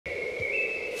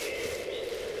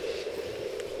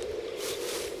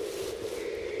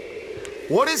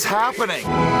What is happening?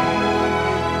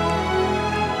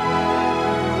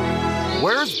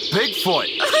 Where's Bigfoot?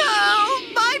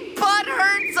 Oh, my butt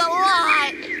hurts a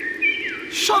lot.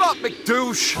 Shut up,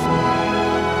 McDouche.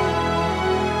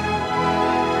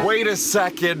 Wait a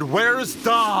second, where's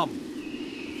Dom?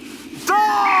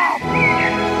 Dom!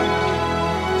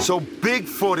 So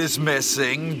Bigfoot is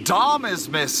missing, Dom is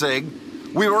missing.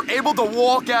 We were able to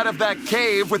walk out of that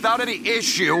cave without any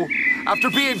issue after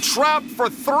being trapped for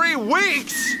 3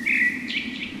 weeks.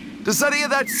 Does any of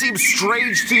that seem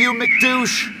strange to you,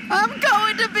 McDouche? I'm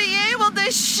going to be able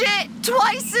to shit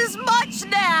twice as much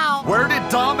now. Where did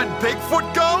Dom and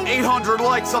Bigfoot go? 800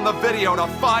 likes on the video to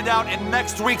find out in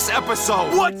next week's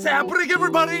episode. What's happening,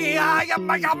 everybody? I am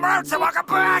Michael Mrucz, and welcome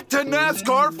back to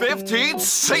NASCAR 15th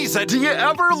season. Do you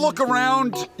ever look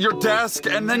around your desk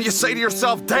and then you say to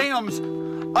yourself, damn,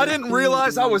 I didn't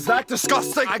realize I was that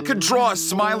disgusting. I could draw a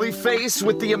smiley face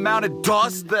with the amount of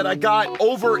dust that I got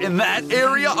over in that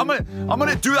area. I'm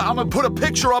gonna do that. I'm gonna put a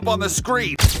picture up on the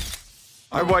screen.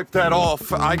 I wiped that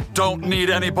off. I don't need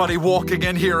anybody walking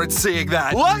in here and seeing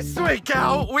that. Last week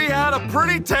out, we had a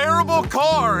pretty terrible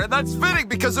car, and that's fitting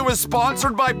because it was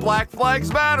sponsored by Black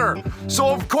Flags Matter. So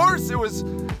of course it was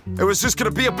just gonna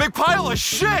be a big pile of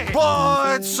shit.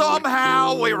 But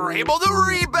somehow we were able to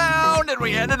rebound and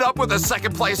we ended up with a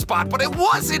 2nd place spot, but it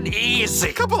wasn't easy.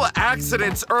 A couple of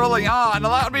accidents early on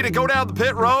allowed me to go down the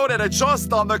pit road and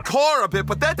adjust on the car a bit,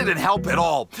 but that didn't help at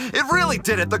all. It really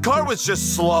didn't. The car was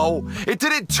just slow. It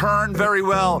didn't turn very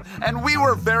well, and we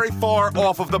were very far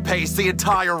off of the pace the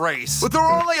entire race. But there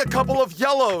were only a couple of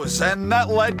yellows, and that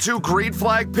led to green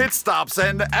flag pit stops,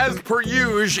 and as per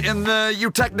usual in the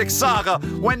Eutechnic saga,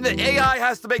 when the AI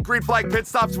has to make green flag pit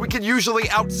stops, we can usually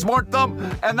outsmart them,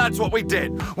 and that's what we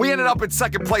did. We ended up in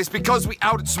 2nd place because we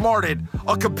outsmarted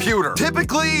a computer.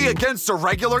 Typically, against a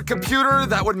regular computer,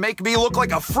 that would make me look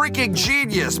like a freaking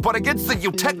genius, but against the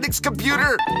Eutechnic's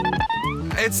computer,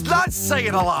 it's not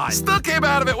saying a lot. Still came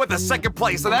out of it with a 2nd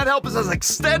place, and that helps us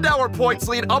extend our points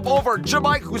lead up over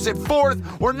Jamike, who's in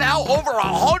 4th. We're now over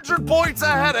 100 points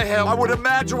ahead of him. I would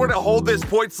imagine we're gonna hold this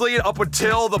points lead up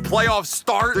until the playoffs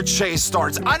start. The chase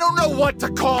starts. I don't know what to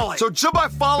call it. So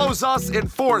Jamike follows us in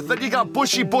 4th. Then you got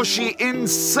Bushy in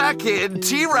 2nd.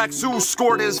 T-Rex, who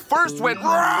scored his 1st win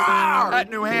at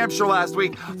New Hampshire last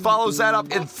week, follows that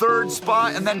up in 3rd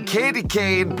spot. And then Candy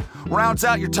Cane rounds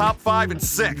out your top 5 and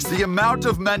 6. The amount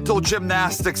of mental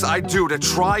gymnastics I do to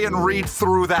try and read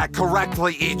through that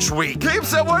correctly each week. Gabe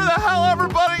said, where the hell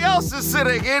everybody else is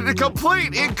sitting in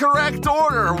complete incorrect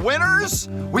order. Winners?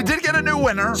 We did get a new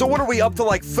winner. So what are we up to,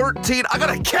 like 13? I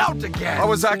gotta count again. I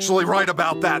was actually right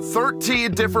about that.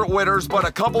 13 different winners, but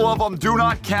a couple of them do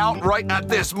not count right at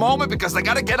this moment because they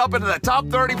gotta get up into the top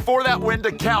 30 for that win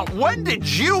to count. When did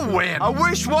you win? I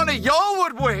wish one of y'all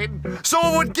would win, so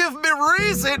it would give me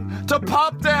reason to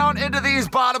pop down into these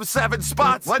bottom 7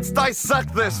 spots. Let's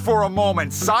dissect this for a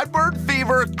moment. Sideburn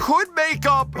Fever could make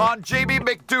up on JB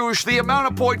McDouche the amount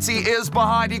of points he is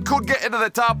behind. He could get into the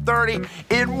top 30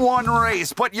 in one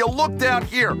race, but you look down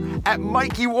here at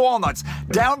Mikey Walnuts,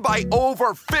 down by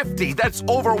over 50. That's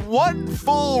over 1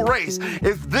 full race.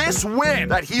 If this win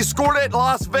that he scored at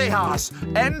Las Vegas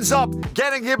ends up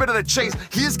getting him into the chase,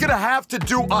 he's gonna have to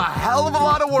do a hell of a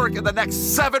lot of work in the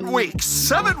next 7 weeks.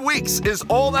 7 weeks is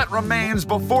all that remains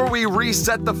before we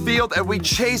reset the field and we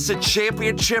chase a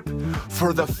championship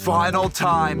for the final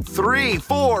time. 3,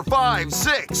 4, 5,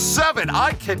 6, 7.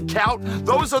 I can count.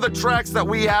 Those are the tracks that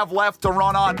we have left to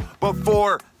run on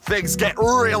before things get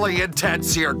really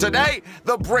intense here. Today,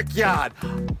 the Brickyard.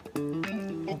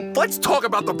 Let's talk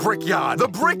about the Brickyard. The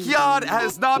Brickyard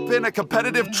has not been a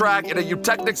competitive track in a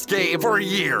Eutechnics game for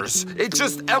years. It's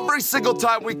just every single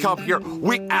time we come here,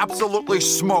 we absolutely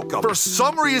smoke them. For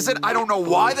some reason, I don't know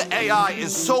why the AI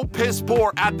is so piss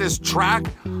poor at this track.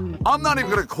 I'm not even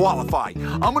gonna qualify.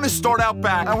 I'm gonna start out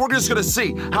back and we're just gonna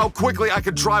see how quickly I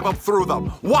can drive up through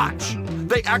them. Watch!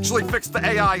 They actually fixed the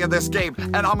AI in this game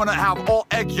and I'm gonna have all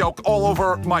egg yolk all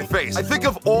over my face. I think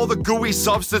of all the gooey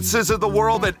substances in the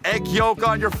world and egg yolk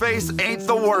on your face ain't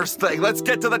the worst thing. Let's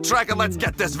get to the track and let's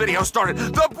get this video started.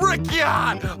 The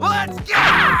Brickyard! Let's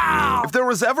go! If there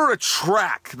was ever a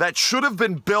track that should have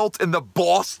been built in the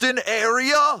Boston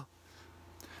area,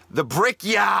 the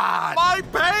Brickyard. My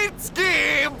paint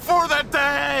scheme for the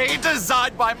day,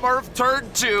 designed by Murph Turn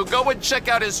 2. Go and check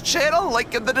out his channel,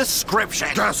 link in the description.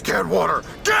 Just get water.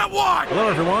 Get one! Hello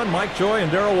everyone, Mike Joy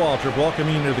and Darrell Walter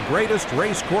welcoming you to the greatest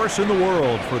race course in the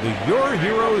world for the Your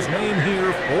Heroes Name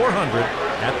Here 400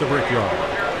 at the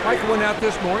Brickyard. Mike went out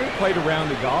this morning, played around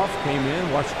the golf, came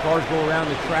in, watched the cars go around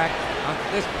the track.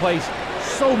 This place,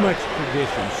 so much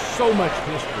tradition, so much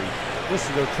history. This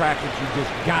is a track that you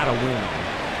just gotta win on.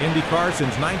 IndyCar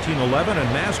since 1911 and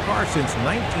NASCAR since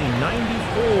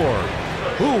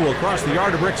 1994. Who will cross the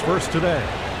yard of bricks first today?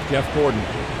 Jeff Gordon.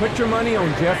 Put your money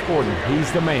on Jeff Gordon. He's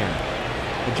the man.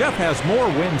 Well, Jeff has more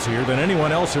wins here than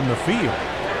anyone else in the field.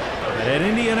 But at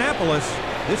Indianapolis,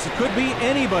 this could be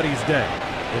anybody's day.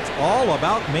 It's all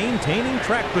about maintaining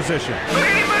track position.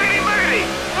 Boogity, boogity, boogity!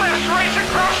 Let's race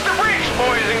across the bridge,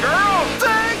 boys and girls!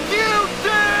 Thank you,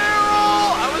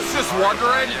 Daryl! I was just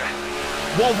wondering.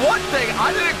 Well, one thing,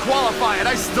 I didn't qualify, and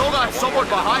I still got someone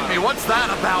behind me. What's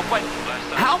that about? But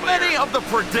how many of the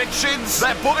predictions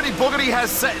that Boogity Boogity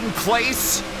has set in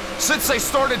place since they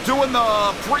started doing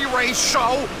the pre-race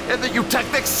show in the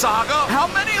Eutechnic saga, how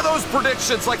many of those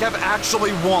predictions, like, have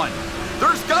actually won?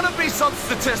 There's gotta be some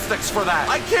statistics for that.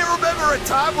 I can't remember a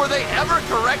time where they ever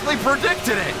correctly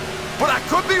predicted it. But I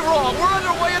could be wrong. We're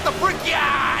underway at the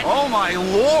BRICKYARD! Oh, my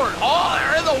Lord. Oh,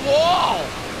 they're in the wall!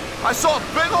 I saw a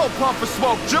big old puff of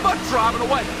smoke. Jimba driving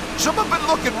away. Jimba been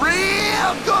looking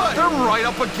real good. They're right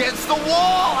up against the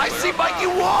wall. I see Mikey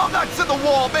Walnuts in the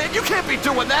wall, man. You can't be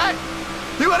doing that.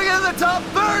 You gotta get in the top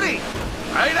 30.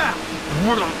 Right now.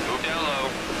 Move down low.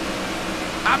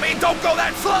 I mean, don't go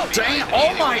that slow. Dang,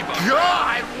 oh my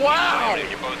God, wow.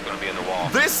 You're both gonna be in the wall.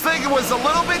 This thing was a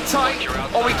little bit tight.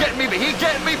 Oh, he getting me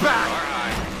back.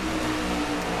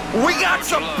 We got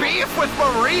some beef with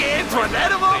Marie Antoinette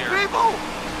of all people.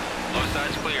 Low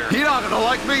side's clear. You're not gonna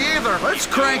like me either. Let's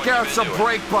crank out some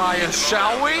brake bias,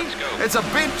 shall we? It's a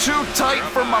bit too tight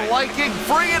for my liking.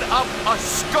 Bring it up a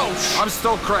skosh. I'm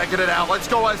still cranking it out. Let's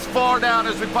go as far down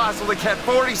as we possibly can.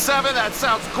 47, that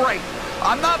sounds great.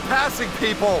 I'm not passing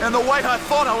people in the way I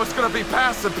thought I was gonna be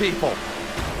passing people.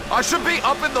 I should be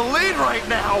up in the lead right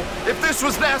now if this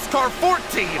was NASCAR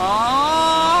 14.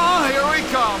 Oh, here we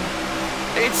come.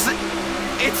 It's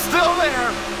still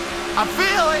there. I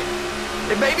feel it.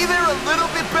 And maybe they're a little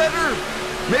bit better.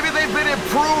 Maybe they've been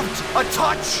improved a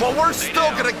touch, but we're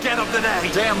still gonna get them today.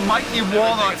 Damn, Mikey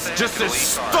Walnuts just is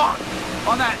stuck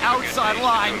on that outside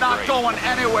line, not going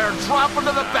anywhere, dropping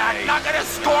to the back, not gonna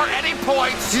score any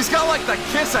points. He's got like the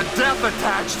kiss of death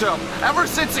attached to him. Ever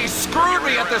since he screwed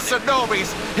me at the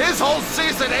Sonobis, his whole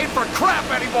season ain't for crap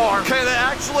anymore. Okay, they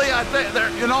actually, I think they're,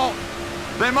 you know,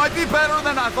 they might be better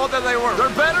than I thought that they were.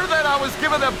 They're better than I was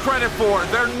giving them credit for.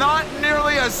 They're not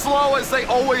nearly as slow as they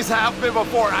always have been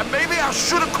before. Maybe I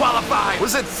should have qualified.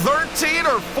 Was it 13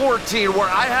 or 14 where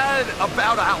I had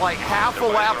about like half a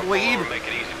lap lead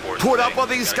put up on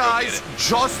these guys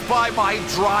just by my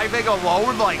driving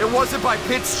alone? Like, it wasn't by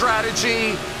pit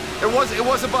strategy. It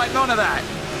wasn't by none of that.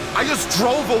 I just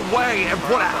drove away and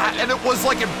and it was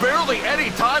like in barely any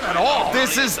time at all.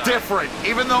 This is different,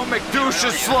 even though McDouche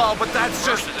is slow, but that's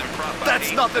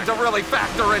nothing to really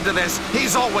factor into this.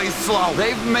 He's always slow.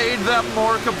 They've made them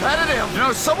more competitive. You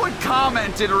know, someone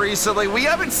commented recently, we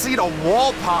haven't seen a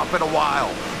wall pop in a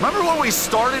while. Remember when we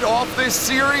started off this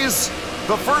series?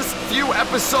 The first few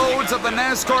episodes of the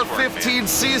NASCAR 15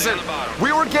 season,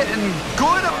 we were getting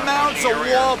good amounts of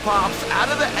wall pops out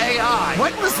of the AI.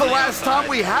 When was the last time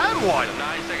we had one?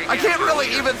 I can't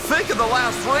really even think of the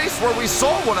last race where we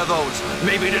saw one of those.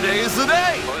 Maybe today is the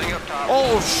day.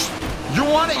 Oh, you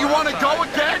want it? You want to go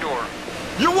again?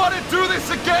 You want to do this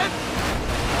again?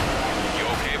 You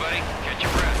okay, buddy? Catch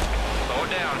your breath. Slow it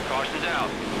down. Caution's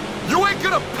out. You ain't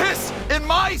gonna piss in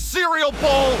my cereal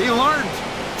bowl. He learned.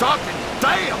 Talking.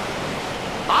 Damn!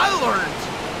 I learned.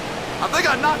 I think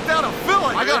I knocked out a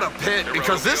filling. I gotta pit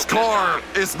because this car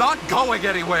is not going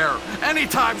anywhere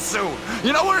anytime soon.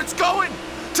 You know where it's going?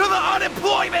 To the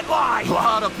unemployment line. A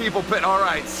lot of people pit. All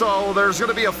right, so there's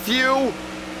gonna be a few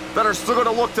that are still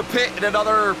gonna look to pit in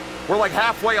another. We're like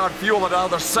halfway on fuel in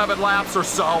another 7 laps or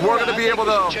so. We're gonna be able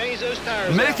to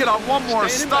make it on one more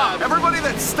stop. Everybody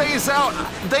that stays out,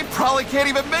 they probably can't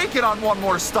even make it on one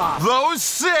more stop. Those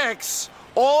 6.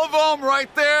 All of them right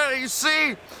there, you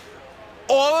see,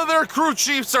 all of their crew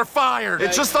chiefs are fired.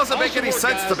 It just doesn't make any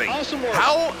sense to me.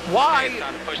 Why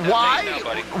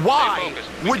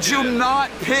would you not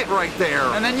pit right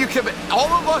there? And then you can, all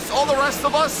the rest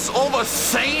of us, all the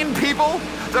sane people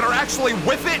that are actually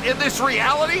with it in this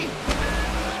reality,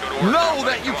 know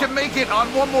that you can make it on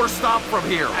one more stop from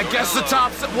here. I guess the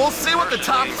top 6, we'll see what the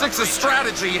top 6's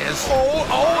strategy is.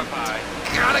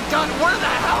 Got a gun, where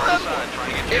the hell is it?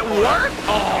 It worked?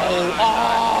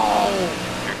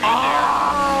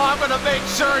 I'm gonna make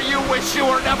sure you wish you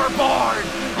were never born.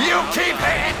 You keep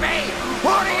hitting me.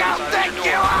 Who do you think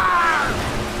you are?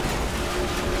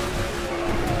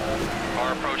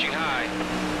 Car approaching high.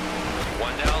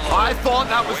 One down low. I thought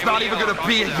that was not even gonna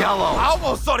be a yellow. I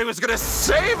almost thought he was gonna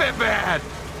save it, man.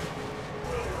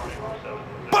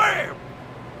 Bam!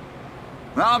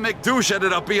 Now McDouche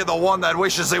ended up being the one that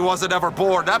wishes he wasn't ever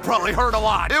born. That probably hurt a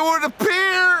lot. It would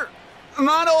appear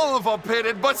not all of them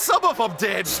pitted, but some of them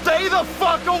did. Stay the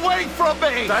fuck away from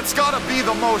me! That's gotta be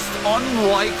the most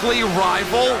unlikely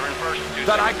rival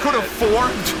that I could have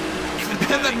formed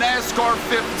in the NASCAR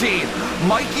 15.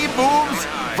 Mikey Moves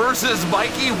versus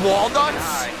Mikey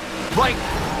Walnuts? Like...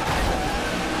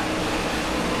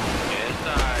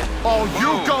 Oh,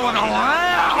 you going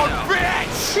around,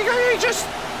 bitch! You just...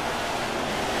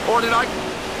 Or did I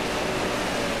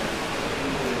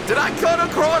cut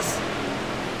across?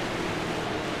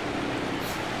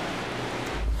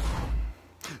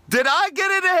 Did I get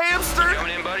into hamster? You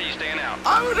coming in, buddy? You staying out?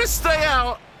 I'm gonna stay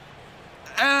out.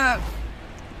 And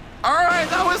all right,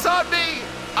 that was on me.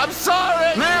 I'm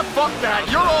sorry. Man, fuck that.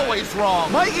 You're always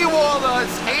wrong. Mikey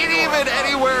Walnuts ain't even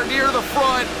anywhere near the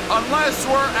front unless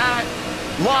we're at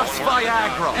Las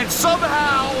Viagra. And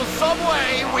somehow, some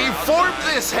way, we formed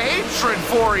this hatred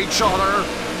for each other.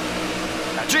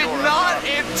 Did not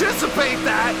anticipate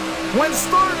that when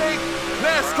starting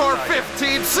NASCAR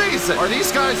 15 season. Are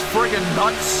these guys friggin'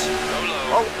 nuts?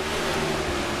 Oh.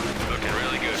 Looking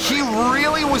really good. He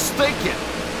really was thinking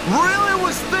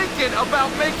about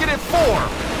making it 4.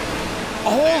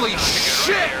 Holy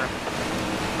shit. All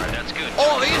right, that's good.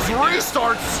 All these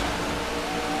restarts.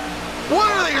 What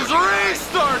are these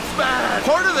restarts, man?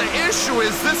 Part of the issue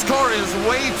is this car is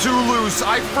way too loose.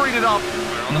 I freed it up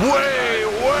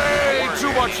way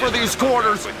too much for these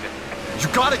corners. You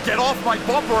gotta get off my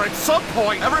bumper at some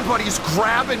point. Everybody's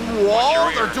grabbing wall.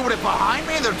 They're doing it behind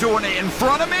me. They're doing it in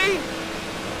front of me.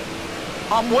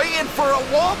 I'm waiting for a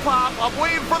wall pop. I'm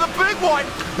waiting for the big one.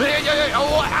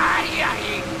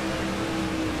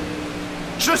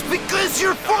 Just because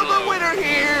you're former winner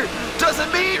here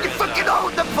doesn't mean you fucking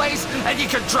own the place and you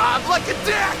can drive like a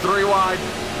dick. 3 wide.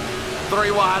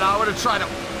 3 wide. I would have tried to...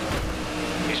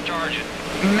 He's charging.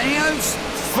 Man's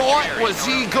thought was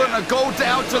he gonna go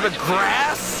down to the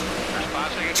grass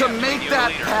to make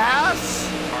that pass?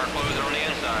 Car closer on the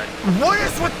inside. What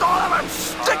is with all of them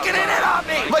sticking it in on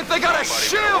me? Like they got a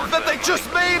shiv that they just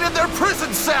made in their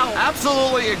prison cell.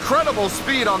 Absolutely incredible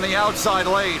speed on the outside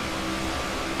lane.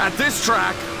 At this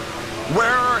track,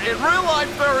 where in real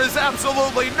life there is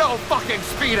absolutely no fucking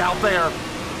speed out there.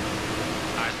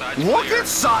 Look at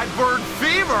Sideburn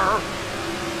Fever.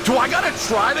 Do I gotta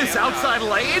try this outside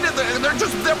lane?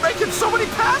 They're making so many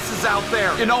passes out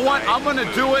there. You know what? I'm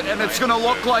gonna do it and it's gonna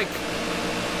look like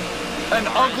an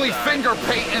ugly finger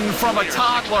painting from a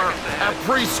toddler at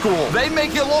preschool. They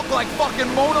make it look like fucking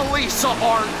Mona Lisa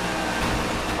art.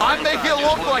 I make it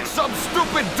look like some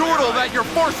stupid doodle that you're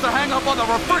forced to hang up on the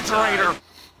refrigerator.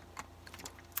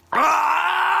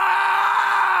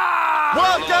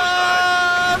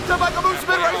 Welcome to Michael Mrucz's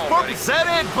Mid-Race,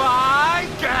 presented by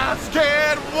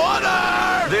Gasket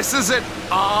Water. This is an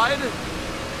odd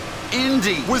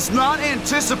Indy. Was not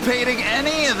anticipating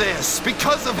any of this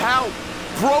because of how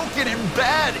broken and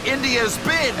bad Indy has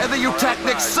been and the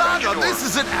Eutechnic saga. This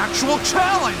is an actual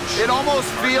challenge. It almost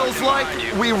feels like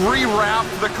we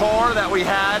rewrapped the car that we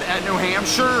had at New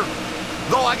Hampshire.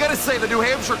 Though I gotta say, the New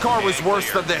Hampshire car was worse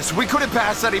than this. We couldn't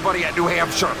pass anybody at New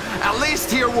Hampshire. At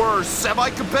least here we're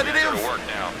semi-competitive,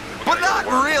 but not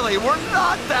really. We're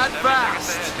not that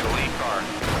fast.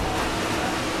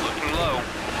 Looking low.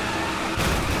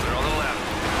 They're on the left.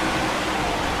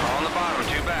 On the bottom,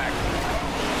 2 back.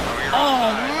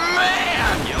 Oh,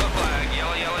 man! Yellow flag,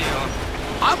 yellow.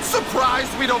 I'm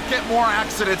surprised we don't get more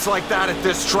accidents like that at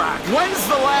this track. When's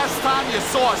the last time you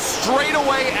saw a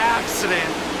straightaway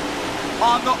accident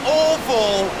on the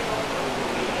oval?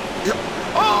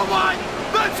 Oh my,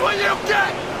 that's what you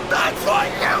get! That's what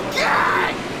you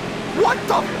get! What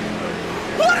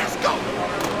is going on?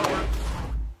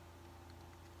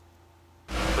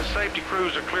 The safety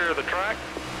crews are clear of the track.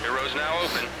 Arrow's now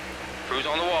open. Crew's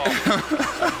on the wall.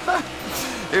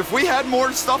 If we had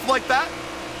more stuff like that,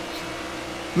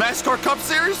 NASCAR Cup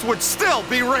Series would still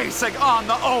be racing on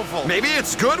the oval. Maybe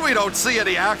it's good we don't see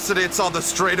any accidents on the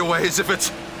straightaways if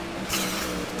it's...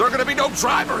 There are gonna be no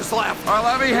drivers left. All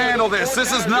right, let me handle this.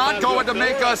 This is not going to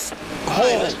make us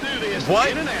whole.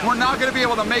 What? We're not gonna be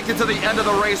able to make it to the end of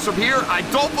the race from here. I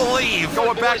don't believe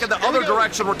going back in the other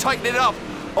direction. We're tightening it up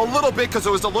a little bit because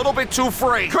it was a little bit too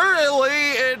free.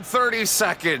 Currently in 30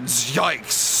 seconds.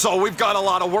 Yikes. So we've got a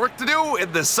lot of work to do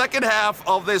in the second half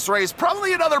of this race.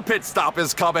 Probably another pit stop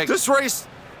is coming. This race,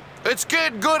 it's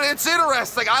getting good. It's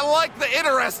interesting. I like the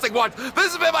interesting one.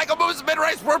 This has been Michael Mrucz's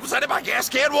Mid-Race, represented by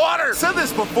Gasket Water. Said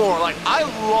this before, like, I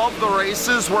love the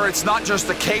races where it's not just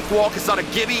a cakewalk, it's not a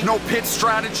gimme, no pit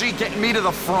strategy getting me to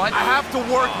the front. I have to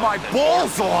work my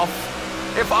balls off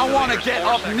if I want to get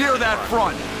up near that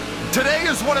front. Today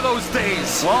is one of those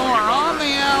days. Well, we're on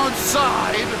the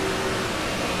outside.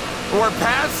 We're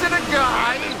passing a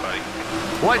guy.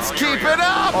 Let's keep it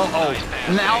up. Uh-oh.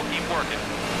 Now. Keep working.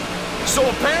 So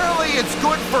apparently it's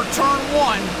good for turn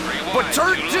 1, but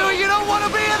turn 2, you don't want to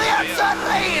be in the outside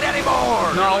lane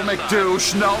anymore. No,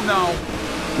 McDouche. No.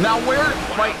 Now where?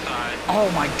 Like, oh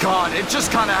my God! It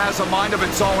just kind of has a mind of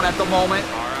its own at the moment.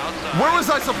 Where was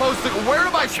I supposed to? Where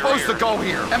am I supposed to go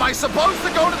here? Am I supposed to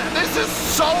go to? This is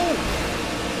so.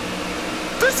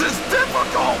 This is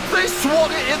difficult. They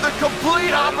swung it in the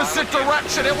complete opposite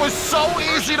direction. It was so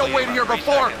easy to win here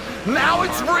before. Now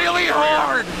it's really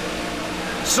hard.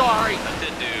 Sorry. That's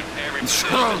it, dude. Every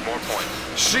position is more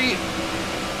points.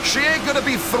 She ain't gonna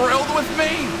be thrilled with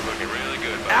me Looking really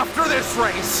good, bud. after this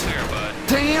race. There, bud.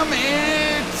 Damn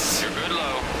it! You're good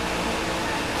low.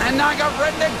 And now I got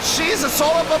redneck Jesus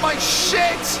all up on my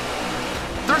shit.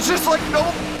 There's just like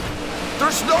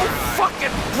there's no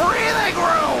fucking breathing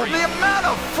room. The amount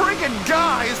of friggin'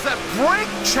 guys that brake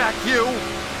check you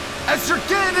as you're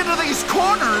getting into these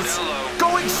corners,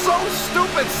 going so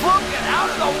stupid, slow, get out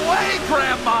of the way,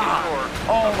 Grandma.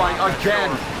 Oh my, again,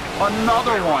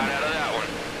 another one.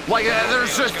 Like,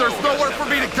 there's nowhere for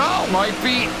me to go. Might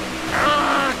be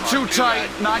too tight.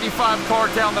 95 car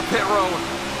down the pit road.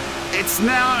 It's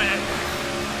now,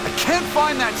 I can't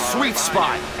find that sweet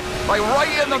spot. Like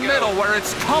right in the middle where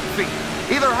it's comfy.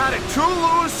 Either had it too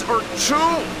loose or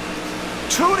too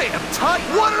damn tight.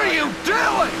 What are you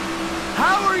doing?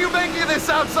 How are you making this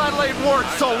outside lane work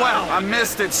so well? I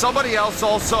missed it. Somebody else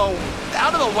also.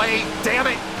 Out of the way, damn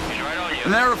it.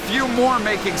 And there are a few more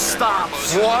making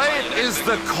stops. What is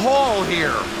the call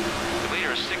here? The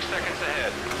leader is 6 seconds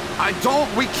ahead.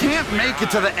 We can't make it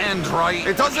to the end, right?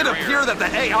 It doesn't appear that the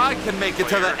AI can make it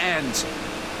to the end.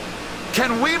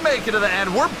 Can we make it to the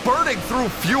end? We're burning through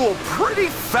fuel pretty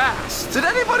fast. Did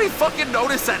anybody fucking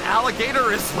notice that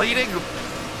Alligator is leading?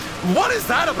 What is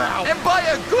that about? And by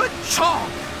a good chunk.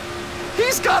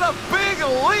 He's got a big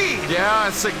lead. Yeah,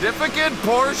 a significant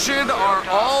portion are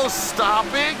all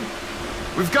stopping.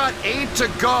 We've got 8 to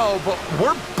go, but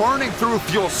we're burning through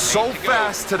fuel so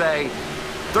fast today.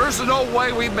 There's no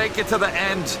way we make it to the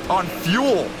end on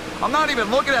fuel. I'm not even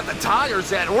looking at the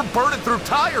tires yet. We're burning through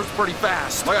tires pretty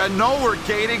fast. Like, I know we're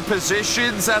gaining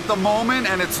positions at the moment,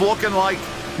 and it's looking like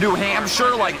New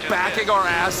Hampshire, like backing our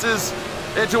asses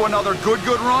into another good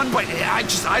run, but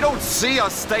I don't see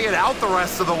us staying out the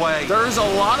rest of the way. There's a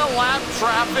lot of lap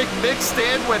traffic mixed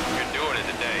in with You're doing it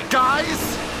today.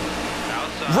 guys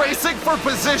Outside. racing for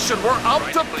position. We're up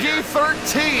to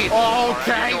P13. Oh,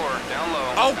 okay. Down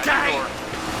low. Okay.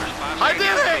 I did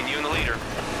it. You and the leader.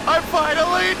 I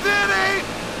finally did it!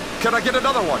 Can I get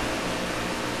another one?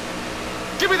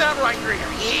 Give me that right rear.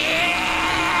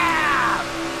 Yeah!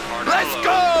 Let's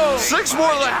go! 6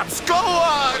 more laps. Go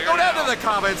down to the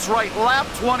comments. Right, lap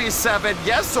 27,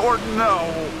 yes or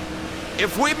no?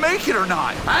 If we make it or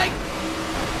not. Hey!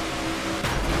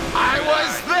 I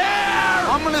was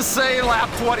there! I'm gonna say lap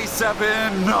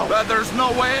 27, no. There's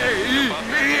no way.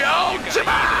 Oh,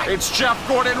 it's Jeff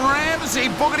Gordon Ramsay.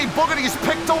 Boogedy's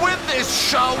picked to win this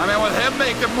show. I mean, with him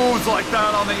making moves like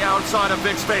that on the outside of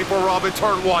Vic's Vapor Rub in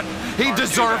turn 1, he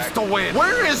deserves to win.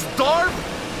 Where is Darb?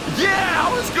 Yeah,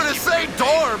 I was gonna say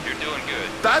Darb. You're doing good.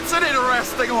 That's an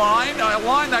interesting line. A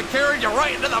line that carried you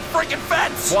right into the freaking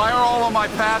fence. Why are all of my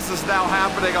passes now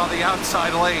happening on the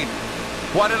outside lane?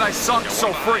 Why did I sunk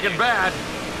so friggin' bad?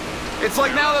 It's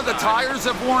like now that the tires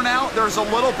have worn out, there's a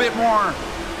little bit more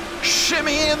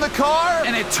shimmy in the car,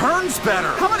 and it turns better.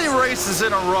 How many races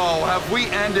in a row have we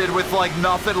ended with like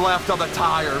nothing left on the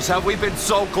tires? Have we been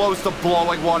so close to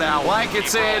blowing one out?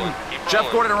 Blankett's in. Jeff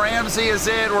Gordon Ramsay is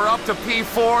in. We're up to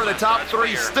P4. The top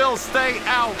 3 still stay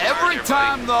out. Every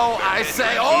time, though, I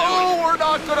say, oh, we're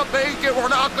not going to make it. We're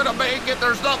not going to make it.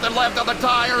 There's nothing left on the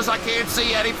tires. I can't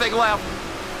see anything left.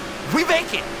 We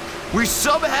make it. We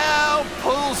somehow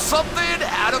pull something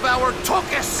out of our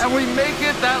tuchus, and we make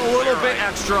it that little bit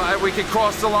extra, and we can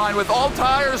cross the line with all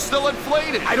tires still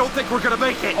inflated. I don't think we're going to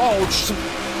make it. Oh,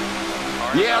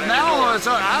 yeah, now it's,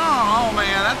 I don't know,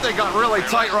 man. That thing got really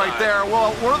tight right there.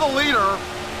 Well, we're the leader.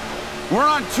 We're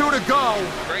on 2 to go.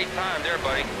 Great time there,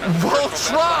 buddy. We'll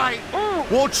try.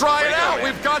 We'll try it out.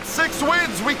 We've got 6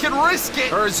 wins. We can risk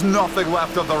it. There's nothing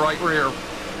left of the right rear.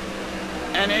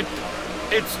 And it's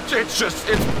just.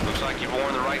 Looks like you've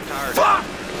worn the right tire. Fuck!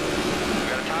 You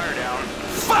got a tire down.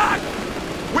 Fuck!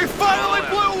 We finally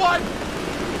blew one!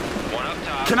 One up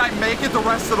top. Can I make it the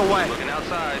rest of the way? Looking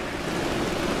outside.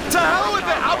 To hell with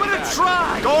it, I'm gonna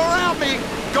try. Go around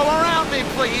me,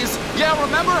 please. Yeah,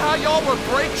 remember how y'all were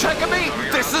brake checking me?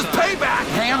 This is payback.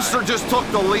 Hamster just took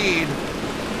the lead.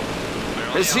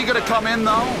 Is he gonna come in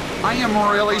though? I am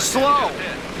really slow.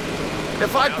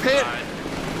 If I pit,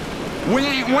 we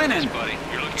ain't winning.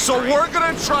 So we're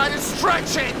gonna try to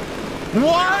stretch it.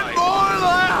 One more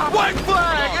lap. White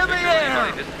flag in the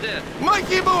air.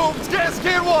 Mikey moves, gas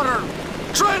can water.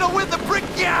 Trying to win the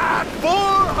Brickyard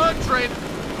 400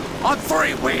 on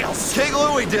 3 wheels. King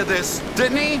Louie did this,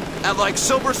 didn't he? At like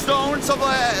Silverstone, something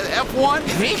like F1.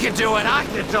 If he can do it, I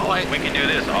can do it. We can do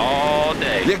this all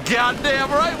day. You're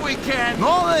goddamn right we can. The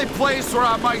only place where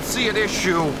I might see an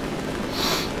issue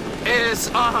is,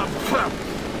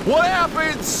 what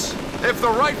happens if the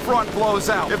right front blows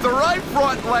out? If the right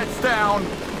front lets down,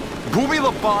 Booby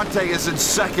Labonte is in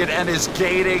second and is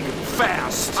gating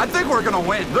fast. I think we're gonna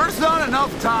win. There's not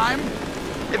enough time.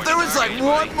 If there was like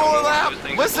one more lap,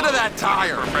 listen to that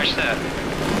tire. Refresh that.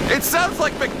 It sounds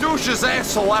like McDouche's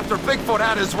asshole after Bigfoot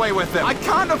had his way with him. I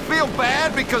kind of feel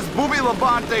bad because Booby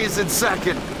Labonte is in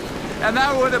second, and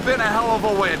that would have been a hell of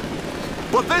a win.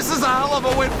 But this is a hell of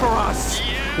a win for us.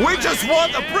 We just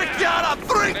won the Brickyard on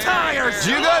 3 tires.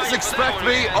 Do you guys expect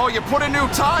me? Oh, you put a new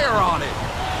tire on it.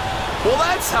 Well,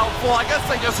 that's helpful. I guess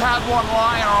they just had one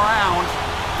lying around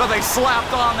that they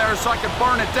slapped on there so I could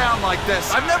burn it down like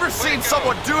this. I've never seen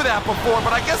someone do that before,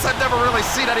 but I guess I've never really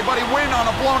seen anybody win on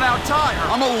a blown out tire.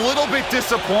 I'm a little bit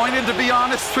disappointed, to be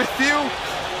honest with you.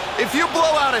 If you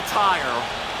blow out a tire,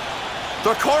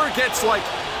 the car gets like,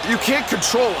 you can't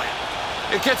control it.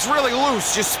 It gets really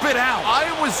loose, you spit out.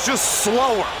 I was just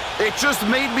slower. It just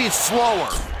made me slower.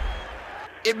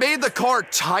 It made the car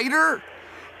tighter,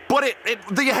 but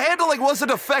the handling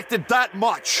wasn't affected that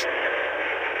much.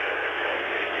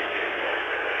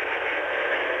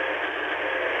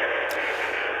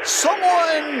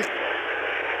 Someone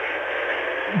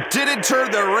didn't turn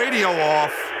their radio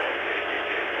off,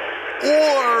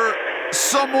 or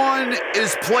someone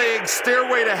is playing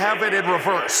Stairway to Heaven in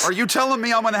reverse. Are you telling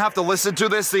me I'm gonna have to listen to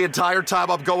this the entire time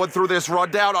I'm going through this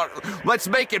rundown? Let's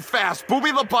make it fast.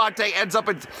 Booby Labonte ends up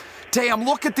in... Damn,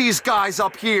 look at these guys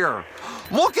up here.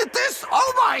 Look at this.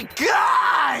 Oh my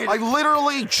God! I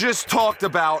literally just talked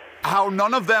about how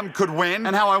none of them could win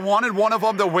and how I wanted one of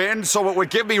them to win so it would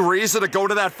give me reason to go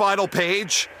to that final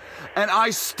page. And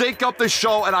I stake up the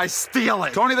show and I steal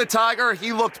it. Tony the Tiger,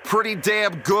 he looked pretty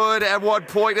damn good at one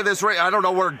point in this race. I don't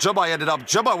know where Jumba ended up.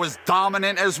 Jumba was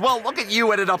dominant as well. Look at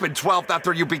you, ended up in 12th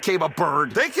after you became a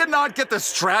bird. They cannot get the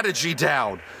strategy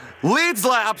down. Leads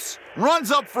laps,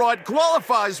 runs up front,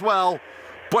 qualifies well,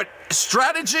 but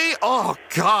strategy, oh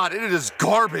God, it is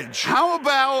garbage. How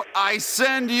about I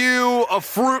send you a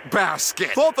fruit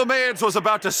basket? Thought the man's was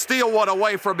about to steal one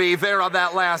away from me there on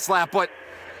that last lap, but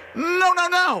no.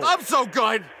 I'm so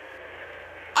good.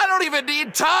 I don't even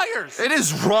need tires. It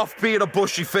is rough being a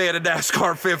Bushy fan in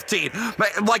NASCAR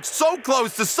 15. Like so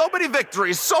close to so many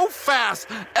victories, so fast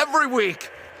every week.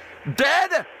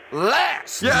 Dead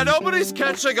last. Yeah, nobody's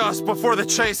catching us before the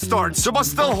chase starts. Jumba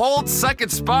still holds second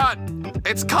spot.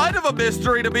 It's kind of a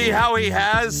mystery to me how he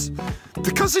has,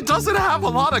 because he doesn't have a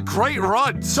lot of great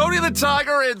runs. Tony the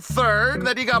Tiger in 3rd,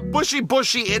 then you got Bushy in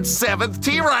 7th,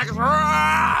 T-Rex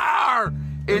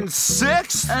in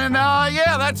 6th, and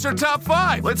yeah, that's your top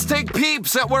 5. Let's take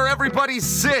peeps at where everybody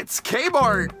sits.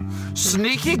 Kmart,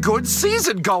 sneaky good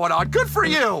season going on. Good for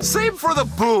you. Same for the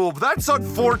Boob. That's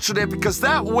unfortunate because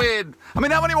that win, I mean,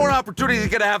 how many more opportunities are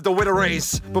you gonna have to win a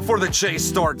race before the chase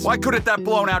starts? Why couldn't that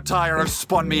blown out tire have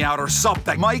spun me out or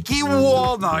something? Mikey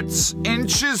Walnuts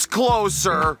inches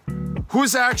closer.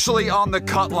 Who's actually on the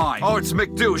cut line? Oh, it's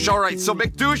McDouche. All right, so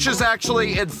McDouche is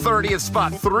actually in 30th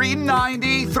spot.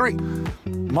 393.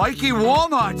 Mikey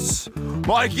Walnuts,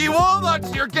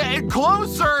 you're getting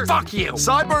closer. Fuck you.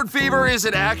 Sideburn Fever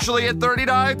isn't actually at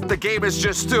 39th. The game is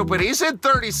just stupid. He's in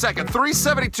 32nd,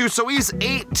 372, so he's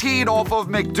 18 off of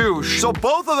McDouche. So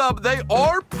both of them, they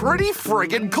are pretty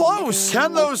friggin' close.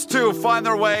 Can those two find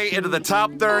their way into the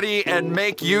top 30 and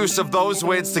make use of those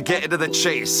wins to get into the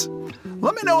chase?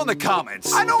 Let me know in the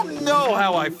comments. I don't know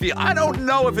how I feel. I don't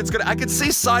know if it's gonna... I could see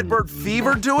Sideburn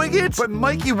Fever doing it, but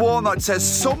Mikey Walnuts has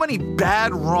so many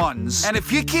bad runs. And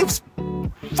if he keeps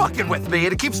fucking with me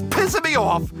and it keeps pissing me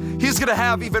off, he's gonna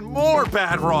have even more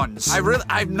bad runs.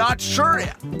 I'm not sure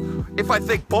if I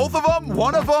think both of them,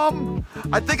 one of them.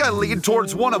 I think I lean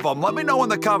towards one of them. Let me know in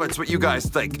the comments what you guys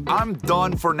think. I'm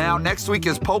done for now. Next week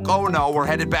is Pocono. We're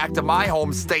headed back to my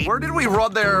home state. Where did we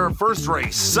run their first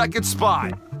race? 2nd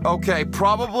spot. Okay,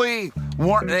 probably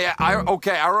weren't.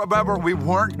 I remember we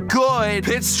weren't good.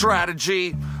 Pit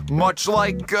strategy, much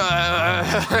like.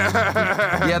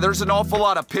 Yeah, there's an awful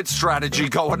lot of pit strategy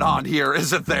going on here,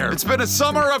 isn't there? It's been a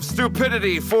summer of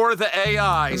stupidity for the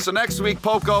AI. So next week,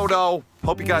 Pocono.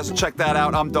 Hope you guys will check that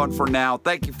out. I'm done for now.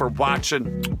 Thank you for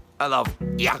watching. I love,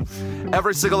 yeah,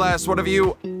 every single last one of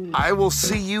you. I will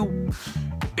see you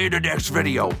in the next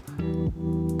video.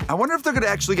 I wonder if they're gonna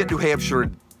actually get New Hampshire.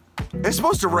 It's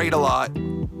supposed to rain a lot.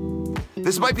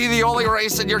 This might be the only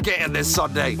racing you're getting this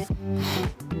Sunday.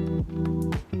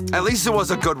 At least it was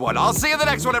a good one. I'll see you in the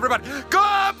next one, everybody.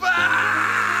 Goodbye!